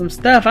went through some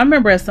stuff. I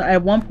remember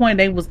at one point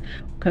they was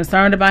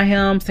concerned about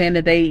him, saying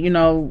that they,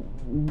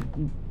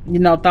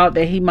 thought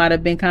that he might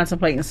have been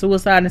contemplating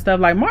suicide and stuff.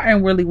 Like,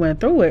 Martin really went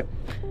through it.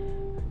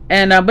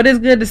 And but it's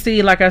good to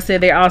see, like I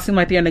said, they all seem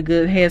like they're in a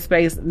good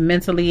headspace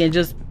mentally and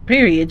just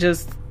period,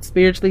 just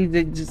spiritually.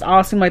 They just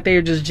all seem like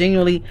they're just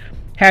genuinely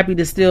happy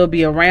to still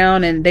be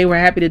around, and they were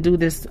happy to do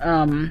this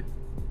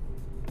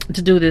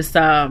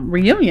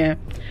reunion.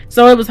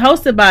 So it was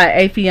hosted by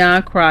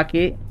Affion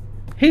Crockett.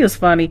 He was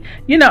funny.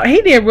 He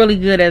did really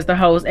good as the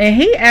host, and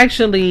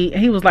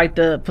he was like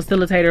the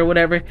facilitator or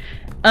whatever.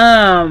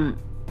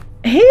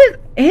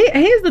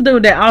 He's the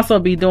dude that also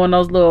be doing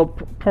those little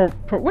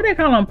what do they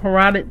call them,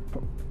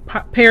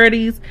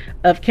 parodies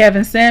of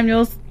Kevin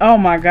Samuels. Oh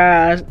my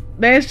gosh,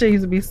 that shit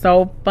used to be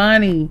so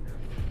funny.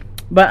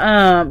 But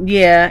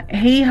yeah,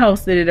 he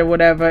hosted it or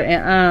whatever,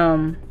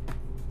 and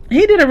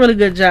he did a really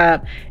good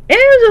job. And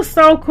it was just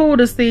so cool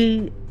to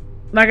see,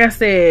 like I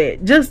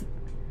said, just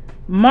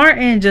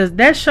Martin,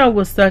 that show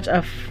was such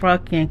a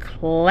fucking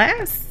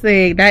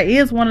classic. That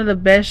is one of the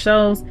best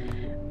shows,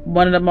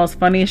 one of the most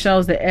funniest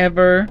shows that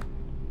ever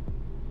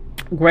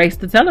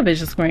graced the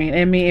television screen.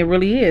 I mean, it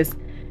really is.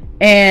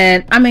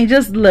 And I mean,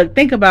 just look,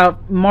 think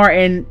about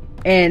Martin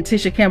and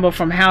Tisha Campbell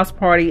from House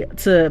Party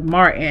to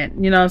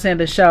Martin, you know what I'm saying,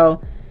 the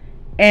show.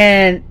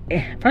 And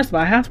first of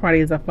all, House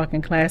Party is a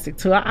fucking classic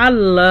too. I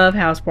love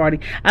House Party.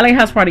 I like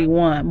House Party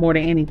 1 more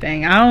than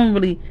anything.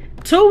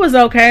 2 was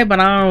okay, but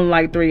I don't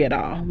like 3 at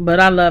all. But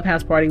I love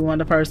House Party 1,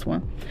 the first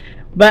one.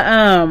 But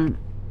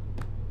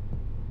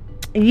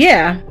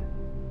Yeah,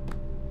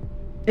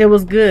 it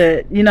was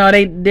good. You know,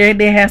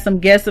 they had some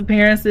guest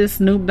appearances.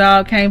 Snoop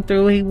Dogg came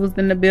through. He was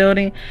in the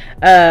building.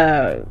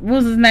 What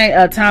was his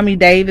name? Tommy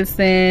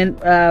Davidson.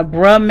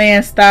 Bruh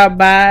Man stopped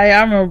by.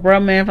 I remember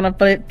Bruh Man from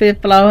the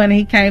fifth floor, and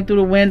he came through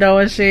the window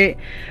and shit.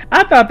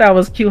 I thought that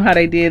was cute how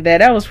they did that.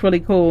 That was really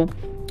cool.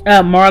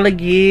 Marla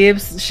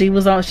Gibbs, she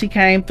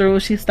came through.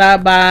 She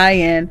stopped by.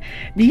 And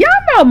do y'all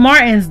know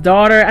Martin's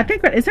daughter? I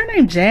think, is her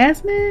name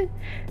Jasmine?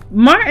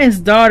 Martin's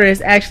daughter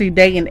is actually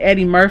dating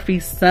Eddie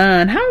Murphy's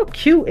son. How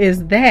cute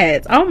is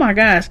that? Oh my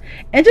gosh.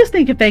 And just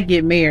think, if they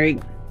get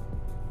married,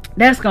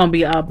 that's gonna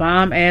be a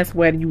bomb ass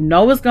wedding. You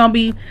know it's gonna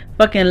be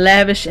fucking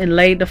lavish and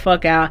laid the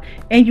fuck out.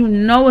 And you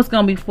know it's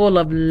gonna be full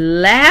of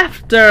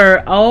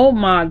laughter. Oh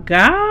my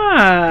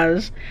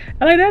gosh.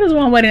 Like, that is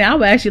one wedding I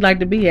would actually like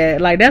to be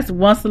at. Like, that's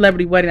one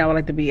celebrity wedding I would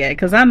like to be at.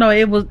 Cause I know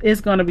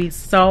it's gonna be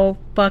so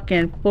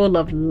fucking full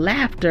of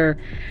laughter.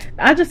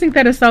 I just think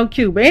that is so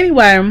cute. But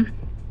anyway,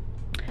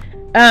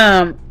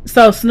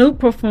 so Snoop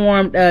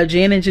performed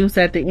Gin and Juice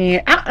at the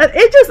end. I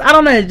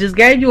don't know, it just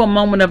gave you a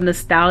moment of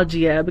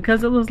nostalgia,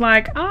 because it was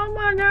like, oh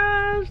my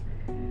gosh,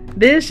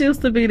 this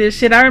used to be this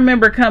shit. I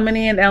remember coming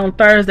in on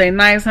Thursday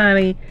nights,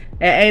 honey,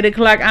 at 8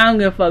 o'clock. I don't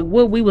give a fuck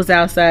what we was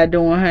outside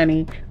doing,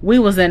 honey. We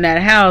was in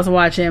that house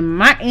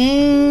watching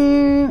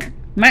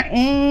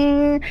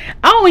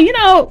Oh, you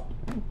know,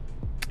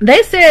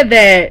 they said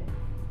that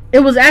it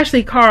was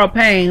actually Carl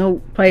Payne,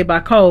 who played by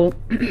Cole.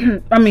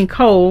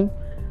 Cole.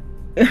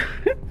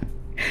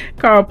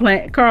 Carl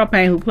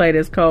Payne, who played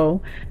as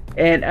Cole,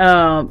 and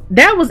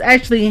that was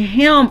actually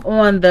him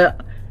on the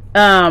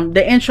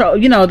intro,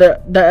 you know,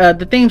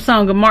 the theme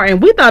song of Martin.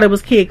 We thought it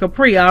was Kid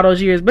Capri all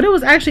those years, but it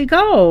was actually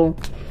Cole.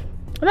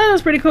 That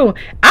was pretty cool.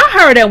 I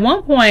heard at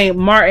one point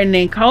Martin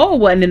and Cole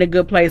wasn't in a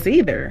good place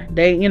either.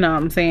 They, you know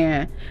what I'm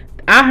saying,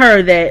 I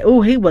heard that,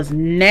 he was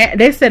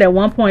they said at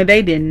one point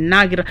they did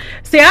not get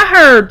see, I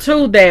heard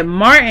too that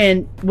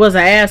Martin was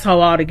an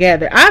asshole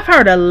altogether. I've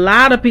heard a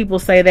lot of people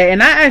say that,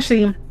 and I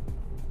actually,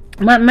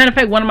 matter of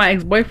fact, one of my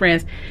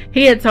ex-boyfriends,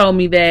 he had told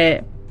me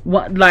that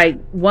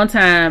one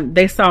time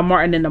they saw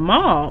Martin in the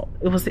mall.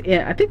 I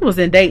think it was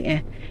in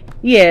Dayton.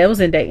 Yeah, it was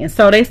in Dayton.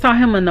 So they saw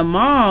him in the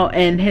mall,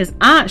 and his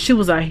aunt, she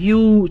was a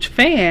huge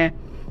fan,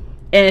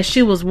 and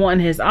she was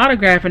wanting his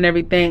autograph and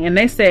everything, and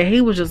they said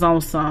he was just on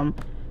some,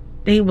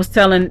 he was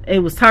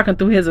talking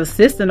through his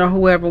assistant or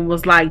whoever,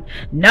 was like,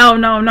 no,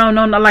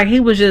 like he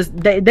was just,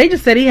 they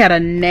just said he had a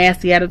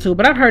nasty attitude.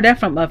 But I've heard that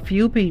from a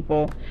few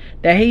people,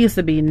 that he used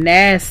to be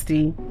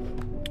nasty.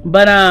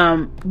 But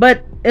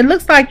it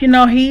looks like, you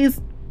know, he's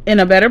in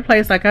a better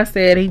place. Like I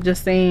said, he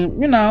just seemed,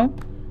 you know,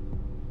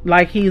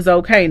 like he's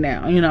okay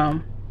now, you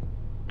know.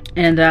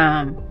 And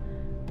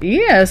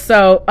yeah,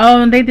 so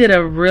they did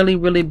a really,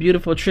 really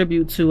beautiful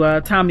tribute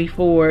to Tommy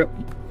Ford.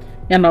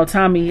 You know,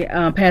 Tommy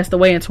passed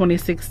away in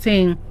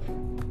 2016.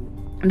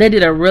 They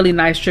did a really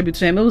nice tribute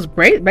to him. It was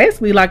great,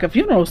 basically like a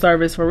funeral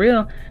service for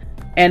real.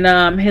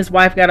 And his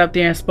wife got up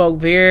there and spoke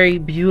very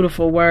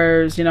beautiful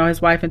words. You know,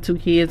 his wife and 2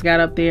 kids got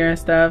up there and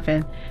stuff,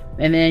 and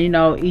then, you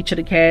know, each of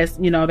the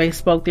cast, you know, they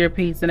spoke their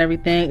piece and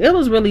everything. It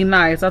was really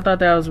nice. I thought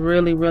that was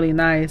really, really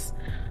nice.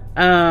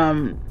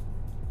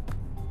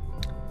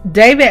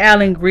 David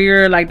Alan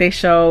Grier, like they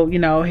showed, you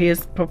know,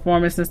 his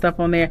performance and stuff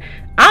on there.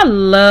 I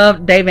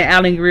love David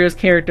Alan Grier's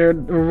character,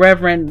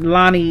 Reverend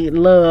Lonnie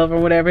Love or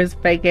whatever, his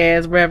fake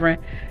ass Reverend.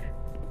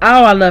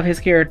 Oh, I love his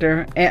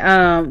character.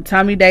 And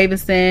Tommy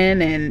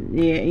Davidson, and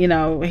yeah, you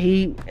know,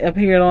 he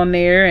appeared on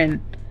there,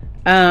 and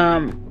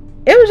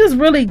it was just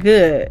really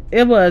good.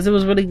 It was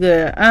really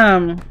good.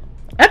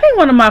 I think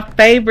one of my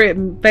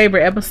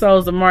favorite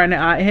episodes of Martin,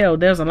 hell,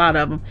 there's a lot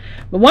of them,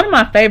 but one of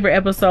my favorite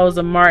episodes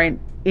of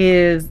Martin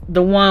is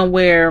the one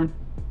where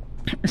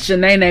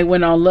Shanae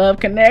went on Love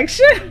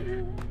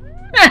Connection.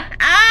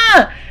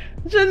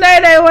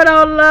 Shanae went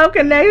on Love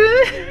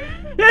Connection.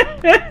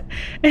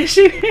 And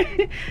she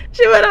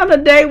went on a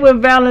date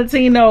with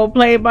Valentino,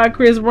 played by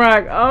Chris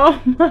Rock.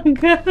 Oh my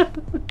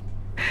god,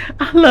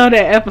 I love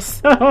that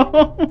episode.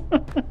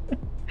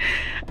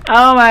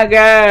 Oh my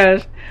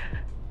gosh.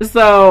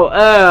 So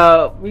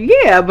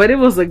yeah, but it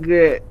was a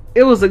good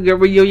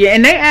reunion.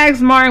 And they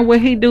asked Martin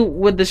would he do,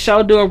 would the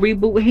show do a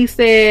reboot. He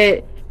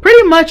said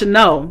pretty much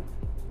no.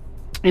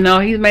 You know,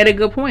 he made a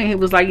good point. He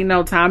was like, you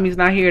know, Tommy's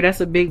not here,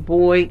 that's a big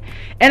void.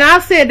 And I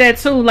said that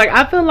too. Like,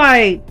 I feel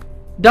like,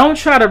 don't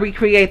try to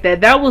recreate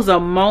that. That was a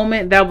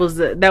moment. That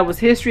was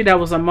history. That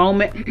was a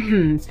moment.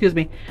 Excuse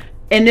me.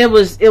 And it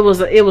was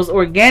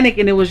organic,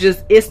 and it was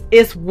just,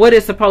 it's what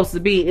it's supposed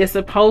to be. It's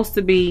supposed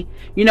to be,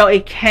 you know,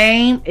 it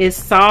came, it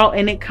saw,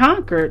 and it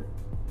conquered.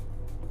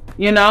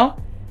 You know,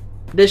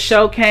 the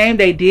show came,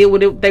 they did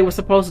what they were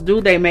supposed to do.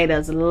 They made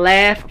us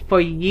laugh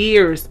for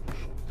years,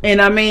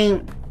 and I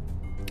mean,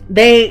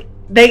 they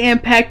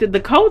impacted the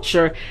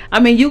culture. I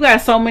mean, you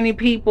got so many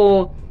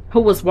people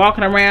who was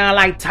walking around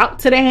like, talk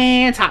to the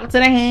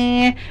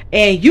hand,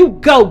 and you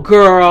go,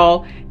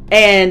 girl,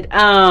 and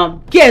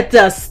get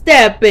the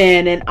step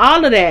in, and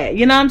all of that.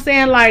 You know what I'm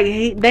saying?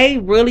 Like, they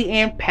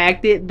really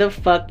impacted the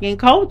fucking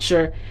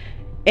culture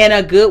in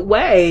a good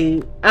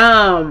way.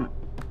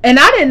 And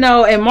I didn't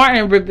know, and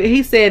Martin,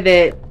 he said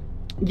that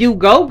You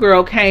Go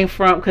Girl came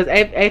from, because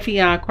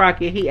Affion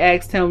Crockett, he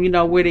asked him,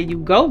 where did You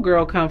Go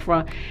Girl come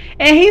from?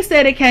 And he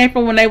said it came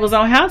from when they was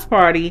on House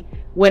Party,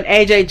 when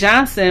AJ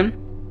Johnson,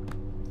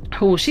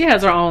 who she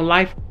has her own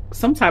life,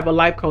 some type of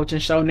life coaching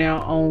show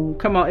now on,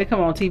 come on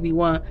TV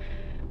One.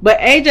 But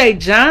AJ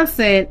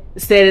Johnson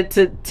said it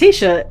to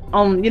Tisha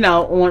on,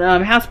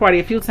 on House Party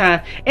a few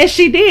times. And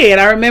she did.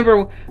 I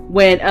remember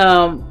when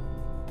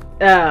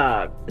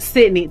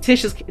Sydney,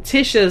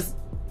 Tisha's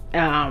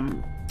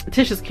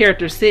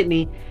character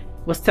Sydney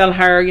was telling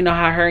her,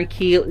 how her and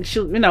Kid,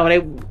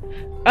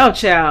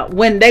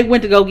 when they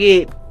went to go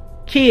get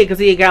Kid because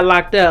he had got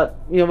locked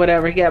up,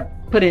 whatever, he got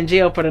put in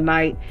jail for the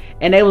night,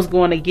 and they was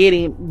going to get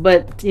him,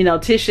 but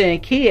Tisha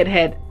and Kid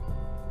had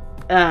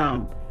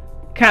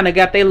kind of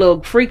got their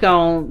little freak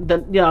on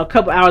a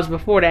couple hours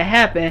before that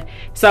happened.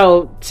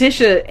 So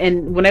Tisha,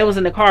 and when they was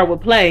in the car with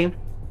Play,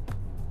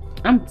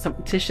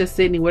 Tisha,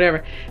 Sydney,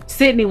 whatever,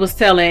 Sydney was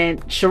telling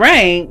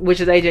Sherane,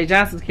 which is AJ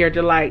Johnson's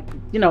character, like,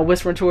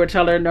 whispering to her,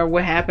 tell her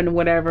what happened and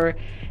whatever.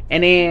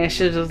 And then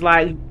she was just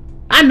like,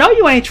 I know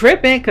you ain't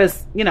tripping,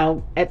 because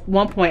at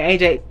one point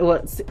AJ,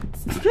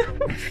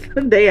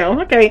 damn,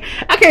 okay,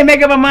 I can't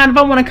make up my mind if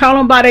I want to call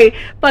them by their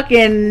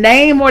fucking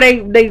name or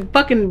they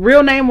fucking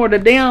real name or the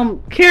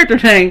damn character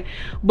name.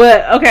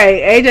 But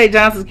okay, AJ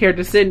Johnson's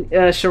character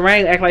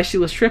Sherane act like she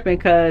was tripping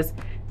because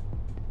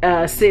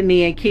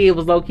Sydney and Kid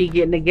was low-key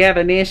getting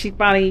together, and then she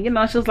finally,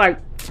 she was like,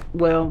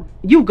 well,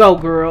 you go,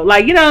 girl,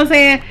 like, you know what I'm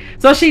saying?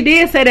 So she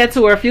did say that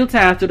to her a few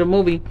times through the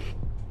movie.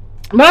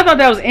 But I thought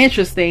that was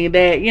interesting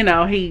that,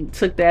 he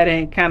took that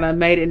and kind of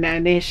made it,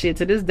 and then shit,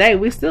 to this day,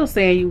 we're still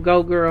saying you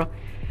go, girl.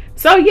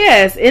 So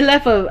yes, it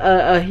left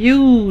a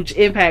huge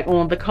impact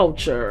on the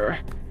culture.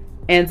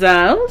 And it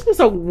was just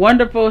a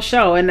wonderful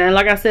show. And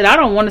like I said, I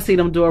don't want to see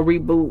them do a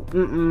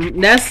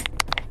reboot. That's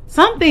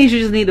some things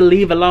you just need to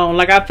leave alone.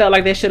 Like, I felt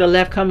like they should have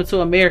left Coming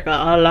to America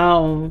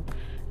alone.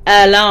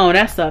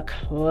 That's a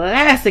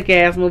classic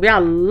ass movie. I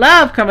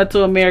love Coming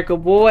to America,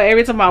 boy.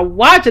 Every time I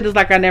watch it, it's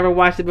like I never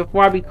watched it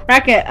before. I be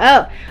cracking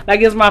up like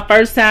it's my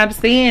first time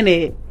seeing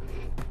it.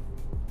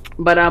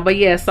 But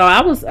yeah, so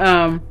I was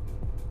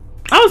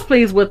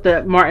pleased with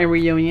the Martin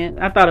reunion.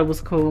 I thought it was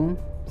cool.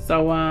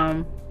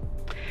 So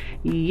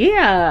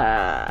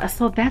yeah,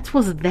 so that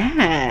was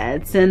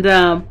that.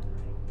 And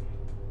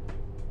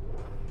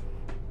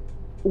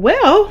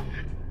well,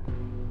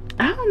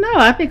 I don't know,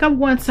 I think I'm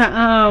going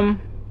to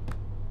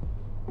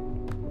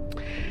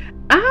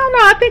I don't know.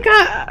 I think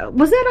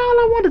was that all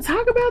I wanted to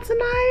talk about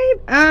tonight?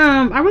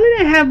 I really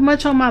didn't have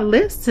much on my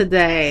list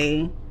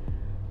today.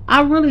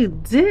 I really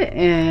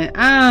didn't.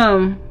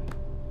 Yeah,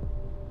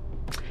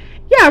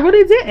 I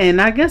really didn't.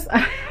 I guess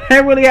I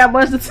didn't really have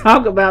much to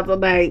talk about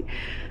tonight.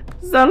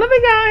 So let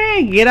me go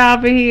ahead and get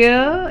off of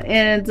here.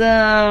 And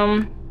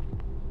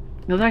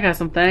because I got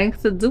some things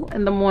to do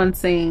in the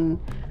morning.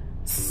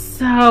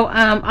 So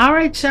all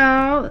right,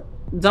 y'all.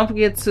 Don't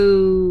forget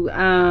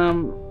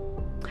to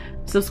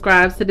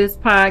subscribe to this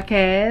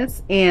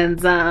podcast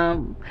and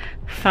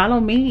follow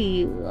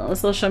me on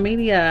social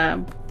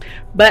media.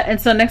 But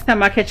until next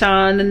time, I'll catch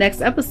y'all on the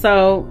next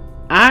episode.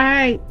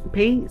 Alright,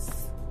 peace.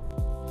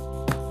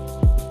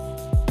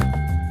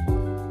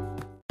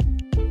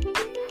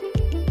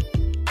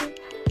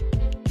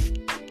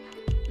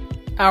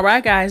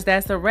 Alright guys,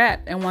 that's a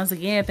wrap. And once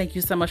again, thank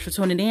you so much for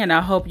tuning in.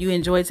 I hope you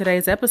enjoyed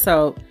today's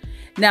episode.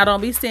 Now don't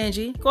be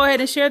stingy. Go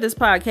ahead and share this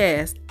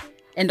podcast.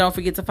 And don't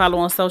forget to follow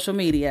on social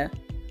media.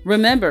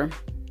 Remember,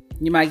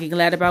 you might get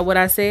glad about what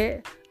I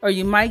said, or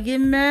you might get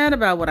mad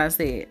about what I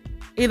said.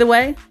 Either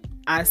way,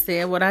 I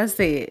said what I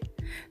said.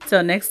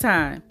 Till next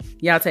time,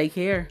 y'all take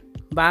care.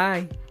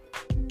 Bye.